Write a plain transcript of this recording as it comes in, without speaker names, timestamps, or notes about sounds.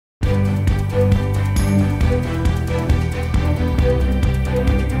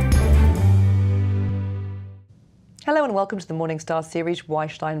and welcome to the Morningstar series, Why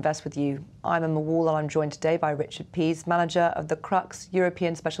Should I Invest With You? I'm Emma Wall and I'm joined today by Richard Pease, manager of the Crux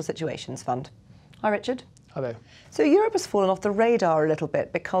European Special Situations Fund. Hi, Richard. Hello. So Europe has fallen off the radar a little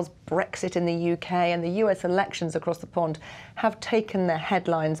bit because Brexit in the UK and the US elections across the pond have taken their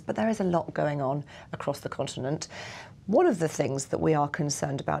headlines, but there is a lot going on across the continent. One of the things that we are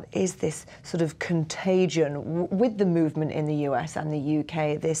concerned about is this sort of contagion with the movement in the US and the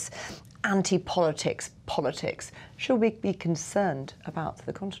UK, this anti-politics politics. Should we be concerned about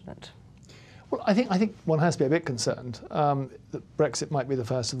the continent? Well, I think one has to be a bit concerned that Brexit might be the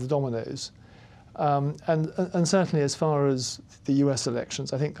first of the dominoes. And certainly as far as the US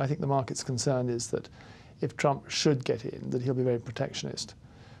elections, I think the market's concern is that if Trump should get in, that he'll be very protectionist.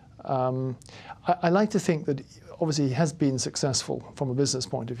 I like to think that obviously he has been successful from a business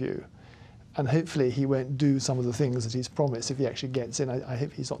point of view, and hopefully he won't do some of the things that he's promised if he actually gets in. I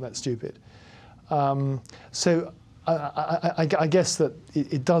hope he's not that stupid. So I guess that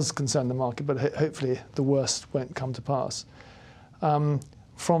it does concern the market, but hopefully the worst won't come to pass.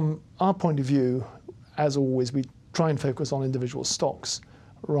 From our point of view, as always, we try and focus on individual stocks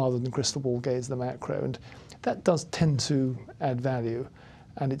rather than crystal ball gaze the macro, and that does tend to add value,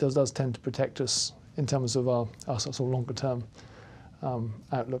 and it does tend to protect us in terms of our sort of longer term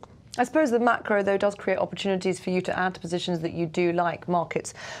outlook. I suppose the macro, though, does create opportunities for you to add to positions that you do like.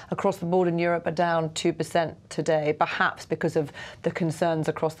 Markets across the board in Europe are down 2% today, perhaps because of the concerns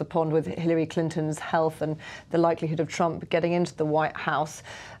across the pond with Hillary Clinton's health and the likelihood of Trump getting into the White House.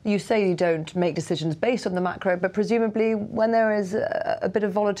 You say you don't make decisions based on the macro, but presumably when there is a bit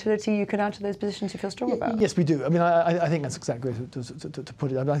of volatility, you can add to those positions you feel strong about. Yes, we do. I mean, I think that's exactly to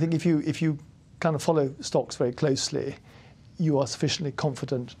put it. I mean, I think if you kind of follow stocks very closely, you are sufficiently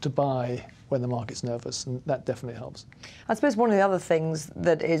confident to buy when the market's nervous, and that definitely helps. I suppose one of the other things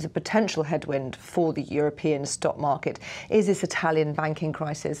that is a potential headwind for the European stock market is this Italian banking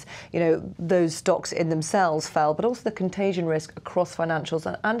crisis. You know, those stocks in themselves fell, but also the contagion risk across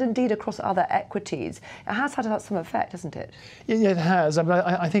financials and indeed across other equities. It has had some effect, hasn't it? Yeah, it has. I mean,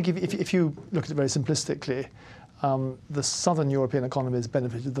 I think if you look at it very simplistically, the southern European economies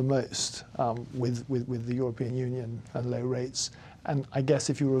benefited the most with the European Union and low rates. And I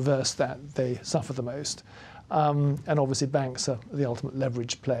guess if you reverse that, they suffer the most. And obviously banks are the ultimate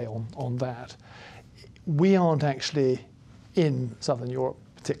leverage play on that. We aren't actually in southern Europe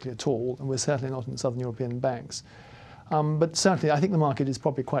particularly at all, and we're certainly not in southern European banks. But certainly I think the market is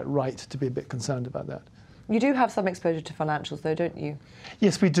probably quite right to be a bit concerned about that. You do have some exposure to financials, though, don't you?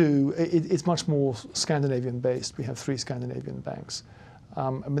 Yes, we do. It's much more Scandinavian-based. We have 3 Scandinavian banks. I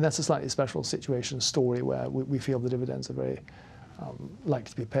mean, that's a slightly special situation, story where we feel the dividends are very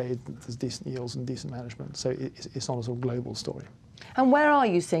likely to be paid. There's decent yields and decent management. So it's not a sort of global story. And where are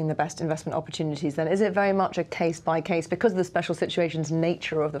you seeing the best investment opportunities then? Is it very much a case by case because of the special situations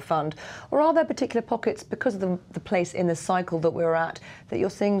nature of the fund? Or are there particular pockets because of the place in the cycle that we're at that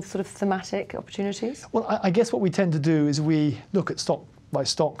you're seeing sort of thematic opportunities? Well, I guess what we tend to do is we look at stock by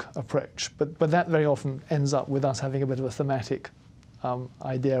stock approach, but that very often ends up with us having a bit of a thematic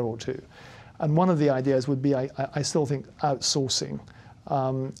idea or two. And one of the ideas would be, I still think, outsourcing.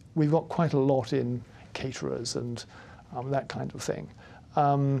 We've got quite a lot in caterers and that kind of thing.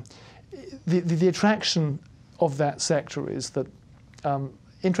 The attraction of that sector is that,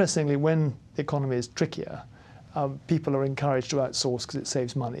 interestingly, when the economy is trickier, people are encouraged to outsource because it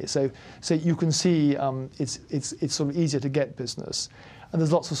saves money. So you can see it's sort of easier to get business, and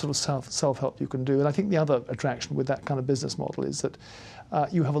there's lots of sort of self-help you can do. And I think the other attraction with that kind of business model is that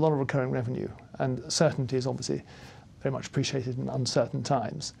you have a lot of recurring revenue, and certainty is obviously very much appreciated in uncertain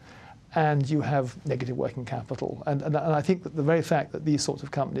times. And you have negative working capital. And I think that the very fact that these sorts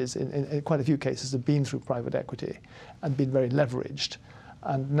of companies, in quite a few cases, have been through private equity and been very leveraged,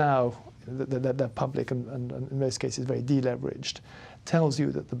 and now they're public and in most cases very deleveraged, tells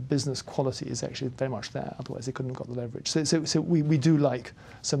you that the business quality is actually very much there. Otherwise, they couldn't have got the leverage. So we do like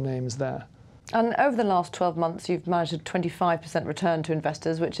some names there. And over the last 12 months, you've managed a 25% return to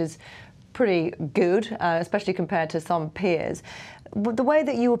investors, which is pretty good, especially compared to some peers. The way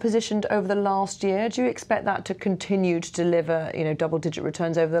that you were positioned over the last year, do you expect that to continue to deliver, double-digit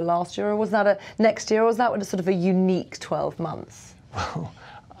returns over the last year, or was that next year, or was that sort of a unique 12 months? Well,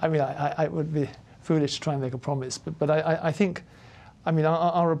 I mean, I would be foolish to try and make a promise, but I think, I mean,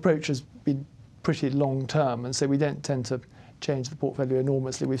 our approach has been pretty long-term, and so we don't tend to change the portfolio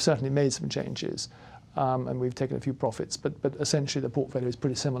enormously. We've certainly made some changes, and we've taken a few profits, but essentially the portfolio is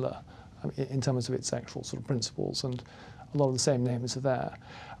pretty similar in terms of its actual sort of principles, and a lot of the same names are there.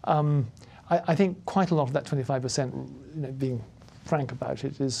 I think quite a lot of that 25%, being frank about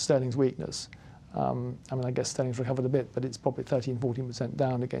it, is sterling's weakness. I mean, I guess sterling's recovered a bit, but it's probably 13-14%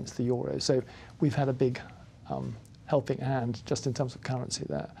 down against the euro. So we've had a big helping hand just in terms of currency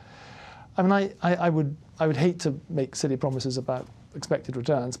there. I mean, I would hate to make silly promises about expected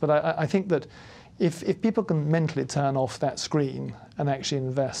returns, but I think that if people can mentally turn off that screen and actually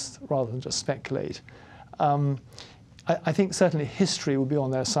invest rather than just speculate, I think certainly history will be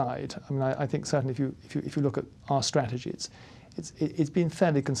on their side. I mean, I think certainly if you look at our strategies, it's been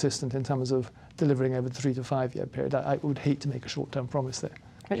fairly consistent in terms of delivering over the 3 to 5 year period. I would hate to make a short-term promise there.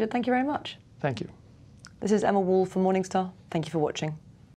 Richard, thank you very much. Thank you. This is Emma Wall from Morningstar. Thank you for watching.